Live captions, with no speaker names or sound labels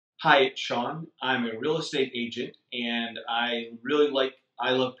Hi, it's Sean. I'm a real estate agent and I really like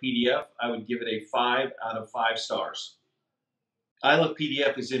iLovePDF. I would give it a 5 out of 5 stars.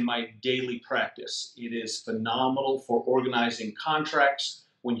 iLovePDF is in my daily practice. It is phenomenal for organizing contracts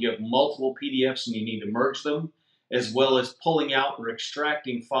when you have multiple PDFs and you need to merge them, as well as pulling out or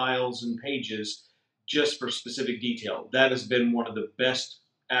extracting files and pages just for specific detail. That has been one of the best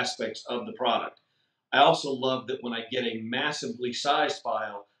aspects of the product. I also love that when I get a massively sized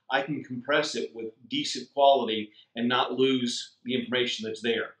file, I can compress it with decent quality and not lose the information that's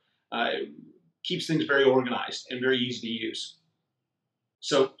there. It keeps things very organized and very easy to use.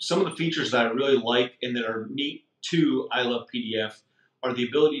 So some of the features that I really like and that are neat to iLovePDF are the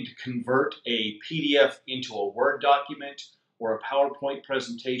ability to convert a PDF into a Word document or a PowerPoint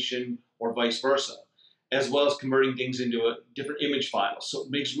presentation or vice versa, as well as converting things into a different image files. So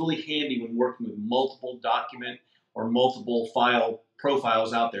it makes it really handy when working with multiple document or multiple file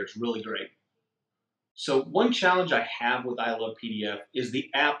profiles out there. It's really great. So one challenge I have with iLovePDF is the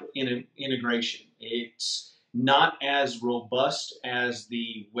app integration. It's not as robust as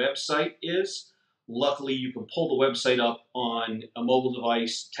the website is. Luckily, you can pull the website up on a mobile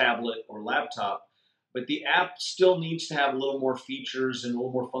device, tablet, or laptop, but the app still needs to have a little more features and a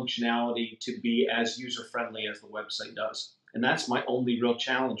little more functionality to be as user-friendly as the website does. And that's my only real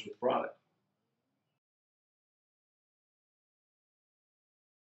challenge with the product.